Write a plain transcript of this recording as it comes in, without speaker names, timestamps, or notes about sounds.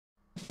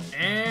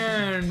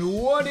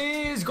What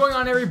is going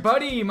on,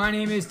 everybody? My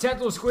name is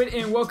Tentacle Squid,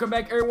 and welcome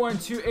back, everyone,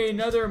 to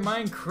another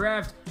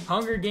Minecraft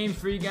Hunger Games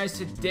for you guys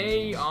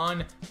today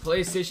on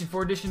PlayStation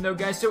 4 edition, though,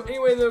 guys. So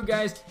anyway, though,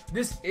 guys,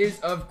 this is,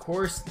 of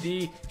course,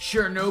 the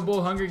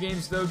Chernobyl Hunger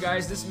Games, though,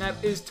 guys. This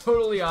map is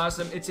totally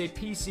awesome. It's a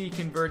PC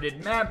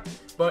converted map,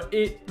 but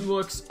it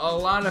looks a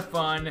lot of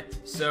fun.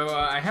 So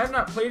I have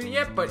not played it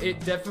yet, but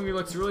it definitely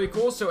looks really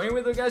cool. So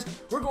anyway, though, guys,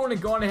 we're going to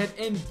go on ahead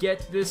and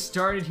get this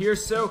started here.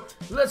 So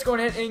let's go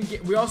ahead and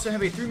get. We also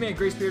have a 3-minute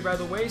grace period, by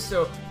the way.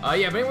 So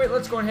yeah, but anyway,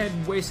 let's go ahead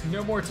and waste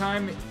no more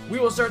time. We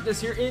will start this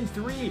here in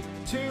 3,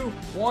 2,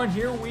 1.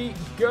 Here we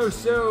go.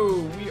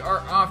 So we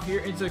are off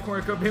here into the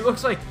corner code. It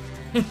looks like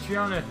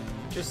Adriana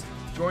just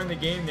joined the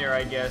game there,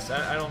 I guess.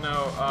 I don't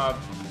know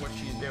what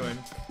she's doing.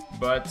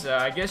 But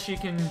I guess she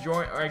can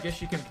join, or I guess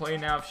she can play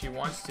now if she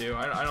wants to.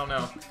 I don't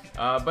know.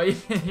 But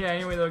yeah,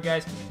 anyway, though,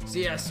 guys. So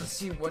yes, let's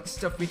see what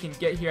stuff we can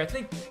get here. I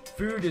think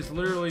food is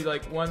literally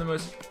like one of the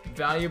most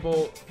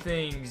valuable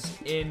things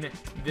in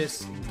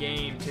this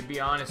game, to be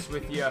honest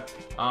with you.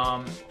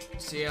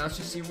 So yeah, let's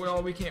just see what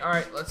all we can. All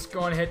right, let's go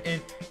on ahead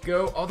and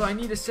go. Although I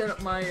need to set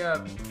up my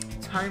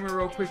timer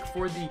real quick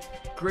for the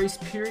grace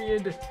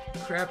period.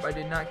 Crap, I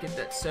did not get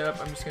that set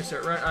up. I'm just gonna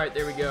start running. All right,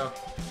 there we go.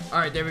 All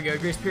right, there we go.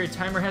 Grace period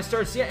timer has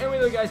started. So yeah, anyway,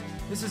 though, guys,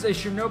 this is a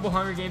Chernobyl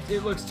Hunger Games.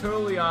 It looks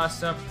totally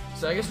awesome.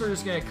 So I guess we're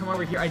just gonna come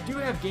over here. I do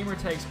have gamer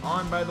tags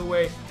on, by the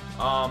way.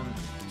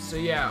 So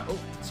yeah. Oh,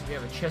 so we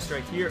have a chest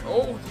right here. Oh,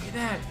 look at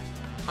that.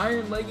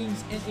 Iron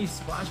leggings and a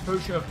splash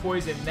potion of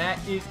poison. That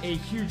is a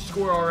huge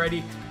score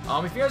already.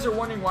 If you guys are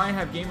wondering why I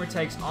have gamer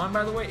tags on,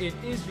 by the way, it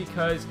is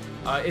because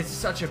it's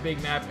such a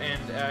big map,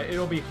 and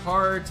it'll be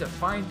hard to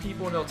find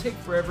people, and it'll take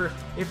forever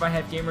if I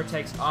have gamer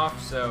tags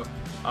off. So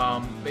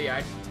but yeah,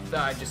 I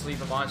thought I'd just leave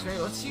them on. So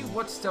anyway, let's see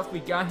what stuff we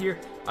got here.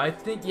 I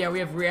think, yeah, we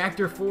have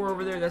reactor 4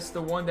 over there. That's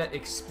the one that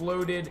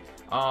exploded.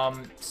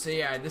 So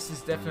yeah, this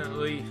is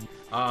definitely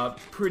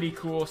pretty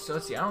cool. So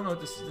let's see. I don't know what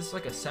this is. This is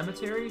like a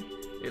cemetery.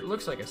 It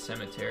looks like a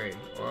cemetery.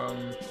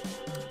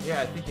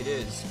 Yeah, I think it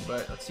is.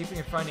 But let's see if we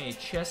can find any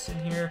chests in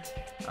here.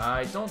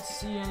 I don't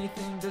see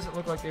anything. Doesn't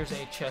look like there's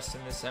any chests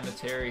in this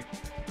cemetery.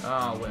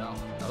 Oh, well.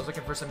 I was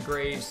looking for some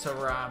graves to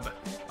rob.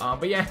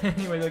 But yeah,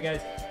 anyway, though,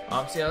 guys.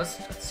 So yeah,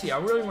 let's see. I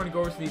really want to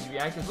go over to these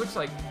reactors. Looks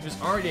like there's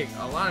already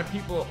a lot of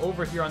people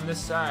over here on this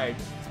side.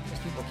 These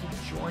people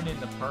keep joining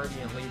the party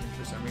and leaving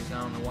for some reason.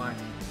 I don't know why.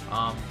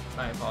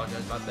 I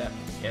apologize about that.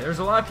 Yeah, there's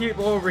a lot of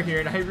people over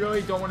here, and I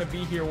really don't want to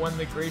be here when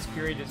the grace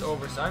period is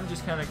over, so I'm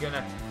just kind of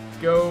gonna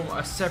go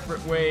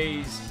separate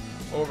ways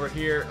over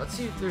here. Let's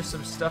see if there's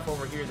some stuff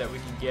over here that we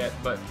can get,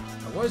 but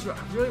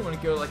I really want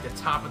to go like the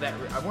top of that.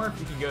 I wonder if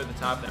you can go to the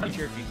top. I'm not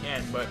sure if you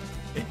can, but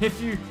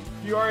if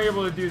you are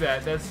able to do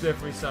that, that's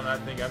definitely something I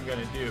think I'm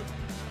gonna do.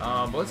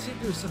 But let's see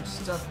if there's some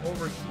stuff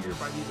over here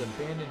by these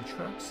abandoned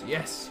trucks.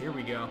 Yes, here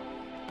we go.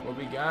 What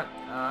we got?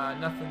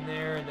 Nothing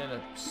there, and then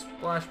a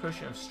splash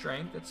potion of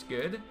strength. That's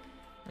good.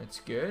 That's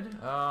good.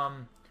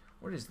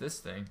 What is this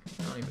thing?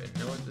 I don't even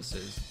know what this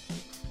is.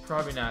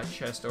 Probably not a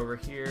chest over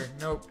here.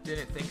 Nope,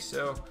 didn't think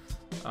so.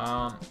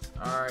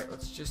 Alright,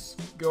 let's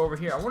just go over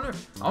here. I want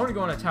to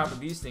go on the top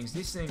of these things.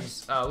 These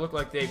things look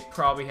like they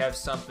probably have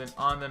something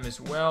on them as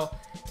well.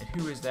 And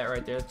who is that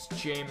right there? That's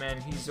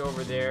J-Man. He's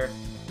over there.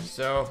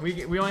 So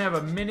we only have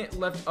a minute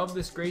left of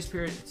this grace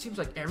period. It seems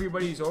like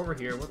everybody's over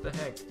here. What the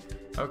heck?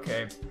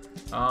 Okay.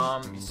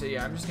 So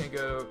yeah, I'm just gonna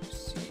go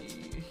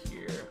see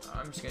here.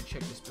 I'm just gonna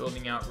check this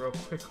building out real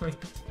quickly.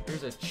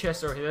 There's a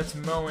chest over here. That's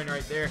mowing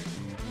right there.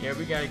 Yeah,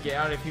 we gotta get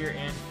out of here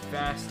and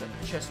fast. That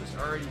chest was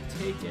already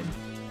taken.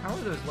 How are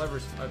those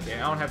levers? Okay,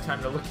 I don't have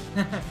time to look.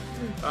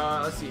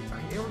 Let's see.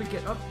 Are you able to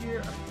get up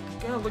here? I'm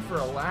gonna look for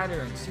a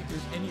ladder and see if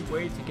there's any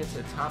way to get to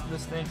the top of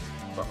this thing.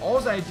 But all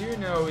I do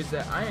know is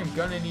that I am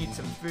gonna need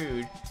some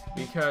food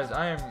because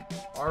I am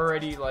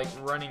already like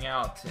running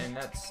out, and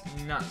that's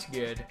not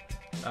good.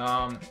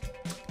 I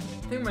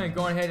think I'm gonna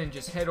go ahead and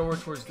just head over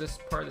towards this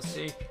part of the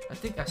city. I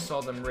think I saw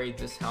them raid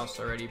this house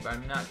already, but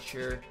I'm not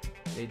sure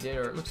they did,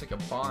 or it looks like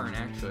a barn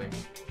actually.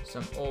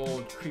 Some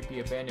old creepy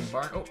abandoned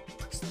barn. Oh,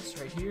 what's this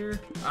right here?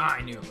 Ah,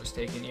 I knew it was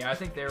taken. Yeah, I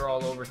think they were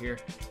all over here.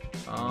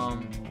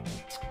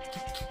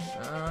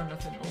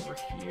 Nothing over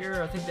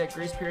here. I think that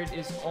grace period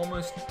is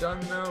almost done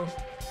though.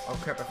 Oh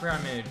crap, I forgot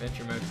I'm in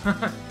adventure mode.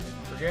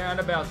 Forgot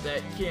about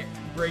that. You can't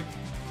break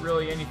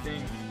really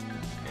anything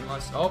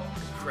unless, oh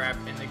crap,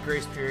 and the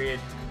grace period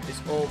is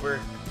over.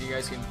 You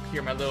guys can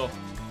hear my little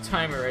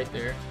timer right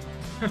there.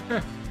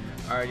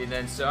 Alrighty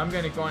then, so I'm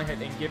gonna go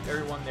ahead and give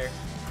everyone their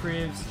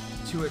cribs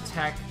to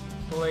attack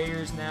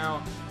players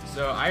now.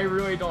 So I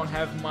really don't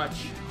have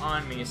much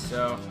on me,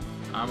 so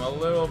I'm a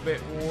little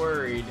bit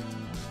worried.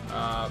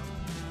 Alright,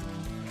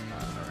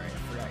 I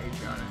forgot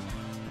Adriana.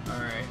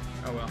 Alright,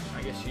 oh well,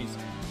 I guess she's...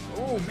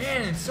 Oh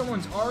man, and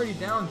someone's already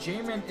down.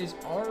 J-Man is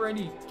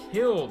already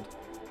killed.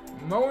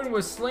 Moen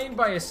was slain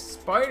by a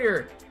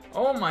spider.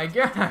 Oh my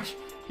gosh,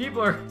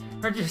 people are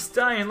just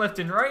dying left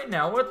and right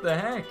now. What the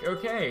heck?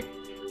 Okay,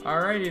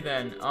 alrighty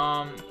then.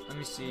 Let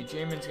me see.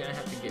 J-Man's gonna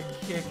have to get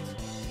kicked.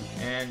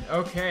 And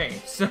okay,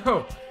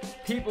 so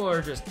people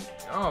are just.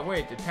 Oh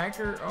wait, did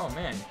Packer? Oh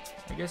man,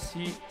 I guess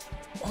he...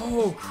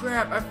 Oh,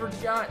 crap. I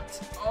forgot.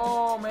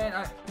 Oh, man.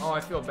 I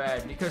feel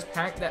bad because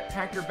that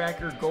Packer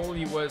backer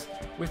goalie was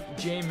with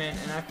J-Man,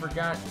 and I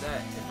forgot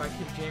that if I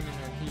keep J-Man,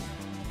 then he...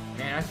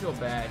 Man, I feel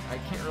bad. I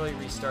can't really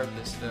restart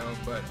this, though,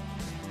 but...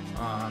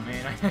 Oh,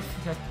 man. I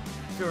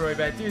feel really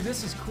bad. Dude,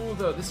 this is cool,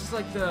 though. This is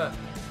like the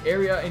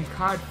area in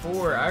COD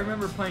 4. I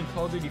remember playing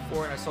Call of Duty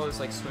 4, and I saw this,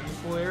 like, swimming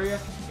pool area,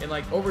 and,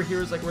 like, over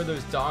here is, like, where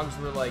those dogs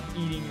were, like,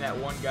 eating that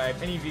one guy.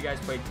 If any of you guys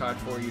played COD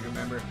 4, you'd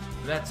remember.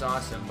 That's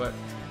awesome, but...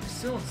 I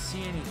still don't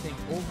see anything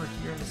over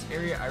here in this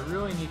area. I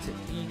really need to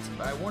eat,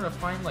 but I want to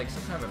find like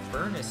some kind of a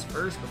furnace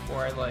first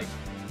before I like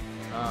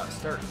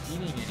start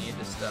eating any of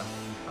this stuff.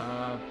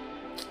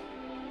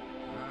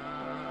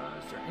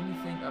 Is there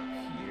anything up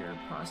here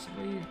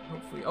possibly?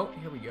 Hopefully. Oh,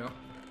 here we go.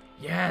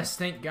 Yes,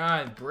 thank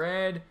God.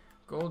 Bread,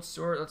 gold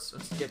sword. Let's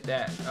get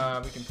that.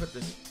 We can put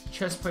this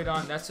chest plate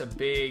on. That's a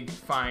big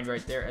find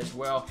right there as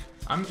well.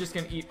 I'm just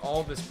gonna eat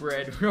all this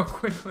bread real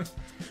quickly.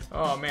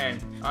 Oh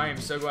man, I am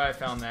so glad I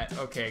found that.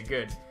 Okay,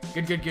 good.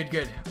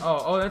 Good.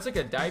 Oh, that's like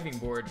a diving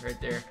board right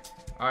there.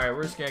 All right,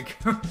 we're just gonna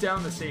go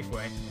down the safe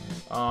way.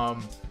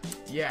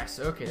 Yes,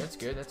 okay, that's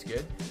good. Let's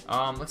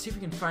see if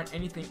we can find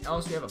anything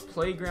else. We have a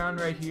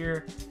playground right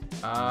here.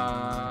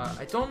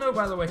 I don't know,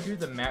 by the way, who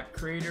the map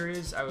creator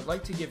is. I would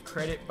like to give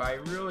credit, but I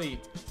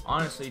really,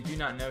 honestly, do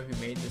not know who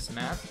made this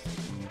map.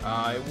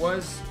 It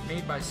was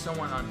made by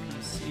someone on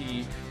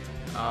PC,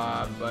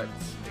 but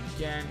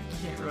again,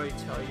 can't really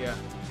tell you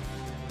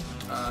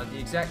the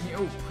exact name.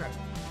 Oh, crap.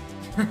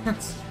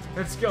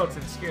 That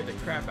skeleton scared the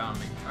crap out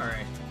of me.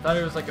 Alright. Thought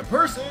it was like a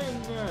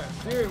person!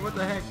 Dude, what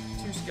the heck?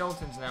 2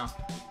 skeletons now.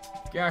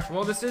 Gosh,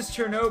 well, this is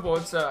Chernobyl.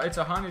 It's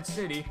a haunted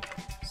city.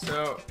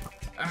 So,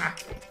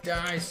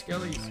 die,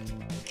 skellies.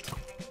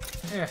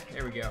 Yeah,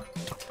 there we go.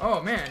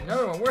 Oh, man,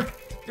 another one.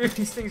 Dude,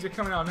 these things are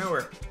coming out of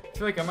nowhere. I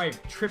feel like I might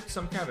have tripped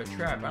some kind of a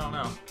trap. I don't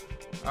know.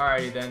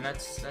 Alrighty then,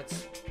 that's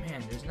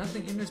man, there's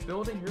nothing in this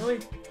building, really?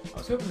 I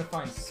was hoping to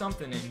find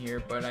something in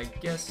here, but I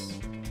guess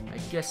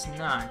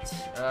not.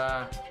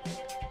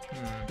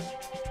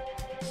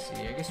 Let's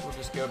see, I guess we'll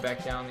just go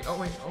back down the, oh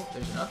wait, oh,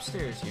 there's an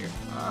upstairs here.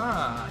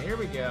 Ah, here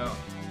we go.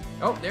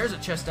 Oh, there's a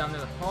chest down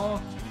there the hall.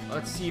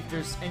 Let's see if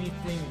there's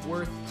anything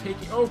worth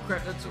taking. Oh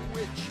crap, that's a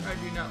witch. I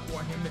do not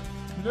want him to,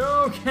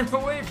 no, get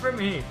away from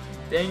me.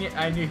 Dang it,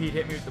 I knew he'd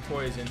hit me with the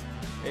poison.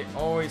 It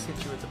always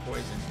hits you with the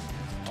poison.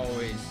 It's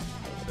always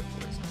the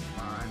poison.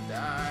 Come on,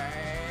 die.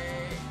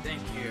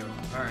 Thank you.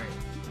 Alright.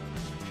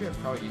 Should have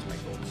probably used my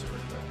gold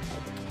sword,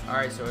 but...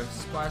 Alright, so a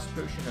splash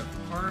potion of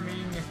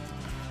harming.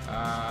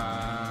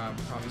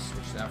 Probably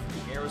switch that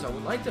for the arrows. I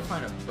would like to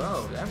find a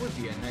bow. That would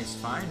be a nice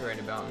find right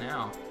about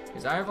now.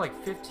 Because I have like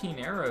 15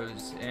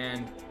 arrows,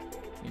 and,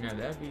 you know,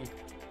 that'd be... I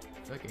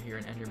feel like I hear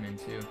an Enderman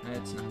too.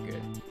 That's not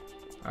good.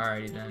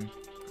 Alrighty then.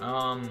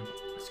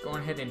 Let's go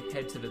ahead and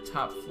head to the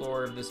top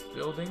floor of this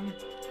building.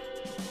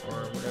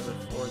 Or whatever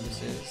floor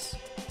this is.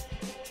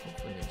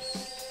 Hopefully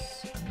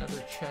there's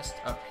another chest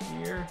up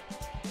here.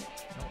 I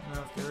don't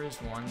know if there is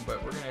one,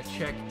 but we're gonna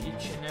check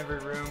each and every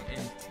room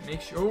and make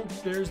sure. Oh,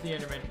 there's the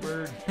Enderman.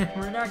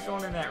 We're not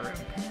going in that room.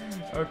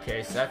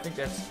 Okay, so I think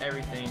that's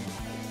everything.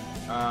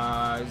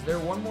 Is there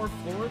one more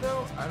floor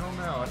though? I don't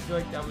know. I feel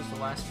like that was the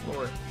last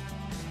floor.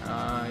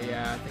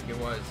 Yeah, I think it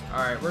was.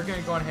 All right, we're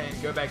gonna go ahead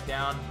and go back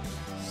down,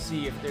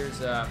 see if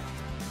there's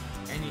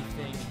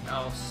anything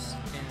else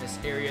in this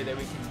area that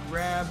we can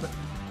grab. There's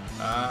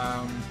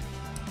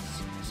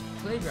a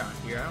playground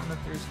here. I don't know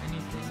if there's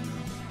anything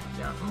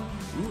down.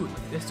 Ooh, look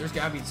at this. There's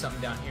gotta be something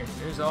down here.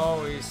 There's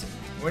always,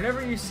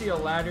 whenever you see a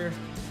ladder,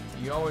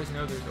 you always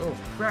know there's, oh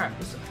crap,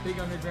 there's a big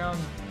underground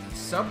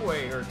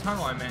subway, or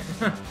tunnel I meant.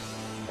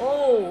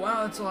 Oh,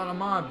 wow, that's a lot of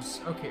mobs.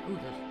 Okay, ooh,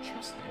 there's a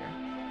chest there.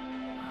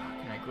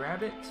 Can I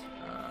grab it?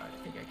 I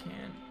think I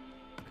can.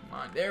 Come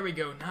on, there we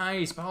go.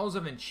 Nice, bottles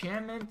of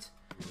enchantment.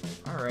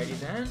 Alrighty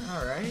then,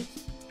 alright.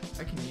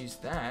 I can use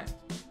that.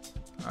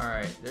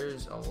 Alright,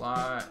 there's a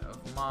lot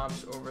of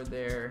mobs over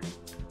there.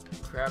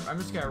 Crap, I'm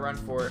just gonna run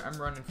for it. I'm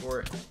running for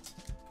it.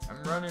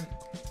 I'm running.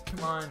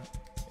 Come on.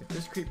 If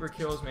this creeper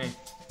kills me.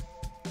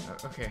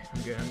 Okay,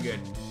 I'm good.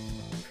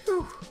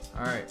 Whew.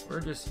 Alright, we're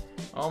just...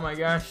 Oh my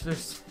gosh,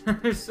 there's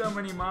so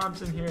many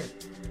mobs in here.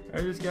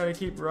 I just gotta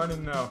keep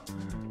running though.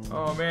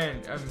 Oh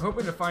man, I'm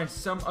hoping to find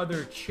some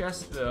other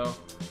chest though.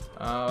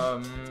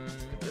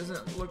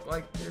 Doesn't look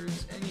like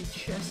there's any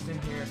chest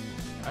in here.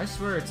 I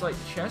swear, it's like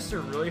chests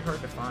are really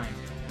hard to find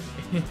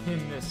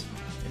in this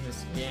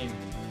game,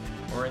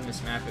 or in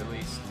this map at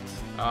least.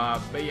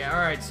 But yeah, all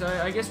right. So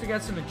I guess we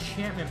got some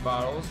enchantment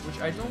bottles, which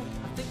I think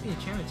the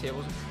enchantment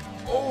tables.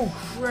 Oh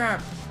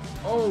crap!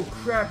 Oh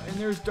crap! And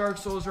there's Dark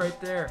Souls right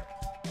there.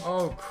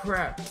 Oh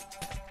crap!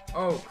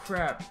 Oh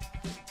crap!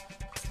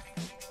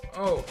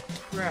 Oh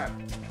crap!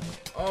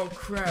 Oh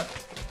crap!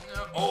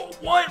 Oh,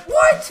 what?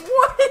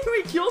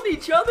 We killed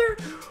each other?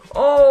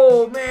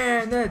 Oh,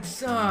 man, that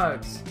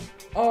sucks.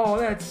 Oh,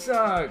 that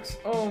sucks.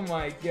 Oh,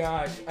 my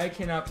gosh. I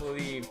cannot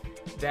believe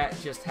that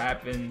just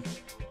happened.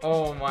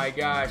 Oh, my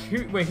gosh.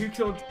 Wait, who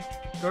killed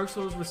Dark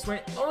Souls with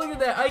Swain? Oh, look at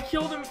that. I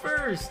killed him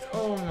first.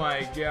 Oh,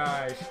 my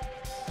gosh.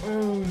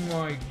 Oh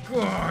my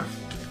gosh.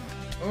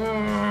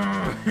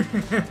 Oh.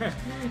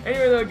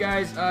 Anyway though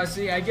guys,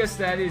 so yeah, I guess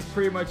that is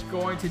pretty much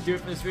going to do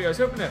it for this video. I was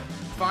hoping to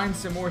find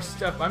some more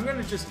stuff. I'm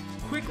gonna just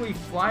quickly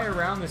fly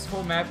around this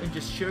whole map and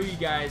just show you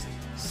guys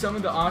some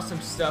of the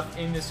awesome stuff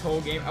in this whole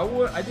game.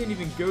 I didn't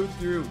even go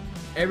through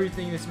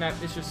everything in this map.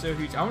 It's just so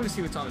huge. I want to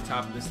see what's on the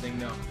top of this thing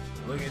though.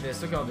 Look at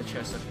this. Look at all the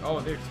chests.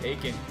 Oh, they're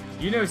taken.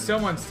 You know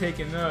someone's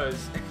taking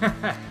those.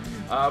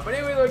 But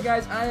anyway though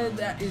guys,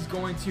 that is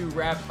going to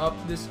wrap up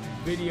this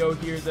video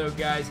here though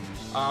guys.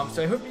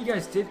 So I hope you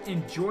guys did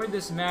enjoy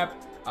this map.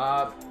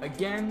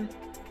 Again,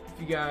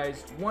 if you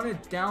guys want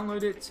to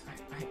download it,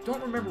 I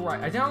don't remember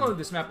why. I downloaded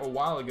this map a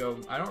while ago.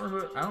 I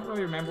don't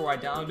really remember why I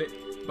downloaded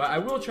it, but I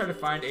will try to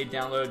find a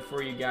download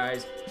for you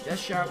guys. Death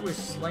Shot was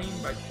slain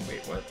by.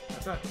 Wait, what?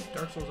 I thought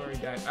Dark Souls already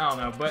died. I don't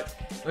know, but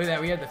look at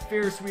that. We have the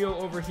Ferris wheel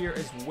over here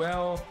as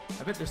well.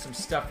 I bet there's some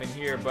stuff in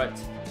here, but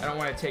I don't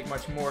want to take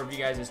much more of you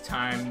guys'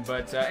 time.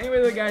 But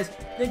anyway, though, guys,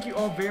 thank you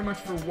all very much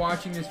for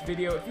watching this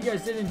video. If you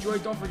guys did enjoy,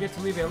 don't forget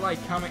to leave a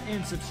like, comment,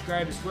 and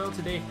subscribe as well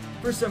today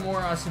for some more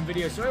awesome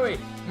videos. So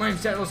anyway, my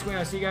name's Chernobyl Squid, and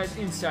I'll see you guys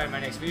inside my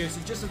next video.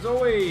 So just as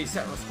always,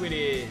 Chernobyl Squid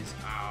is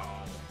out.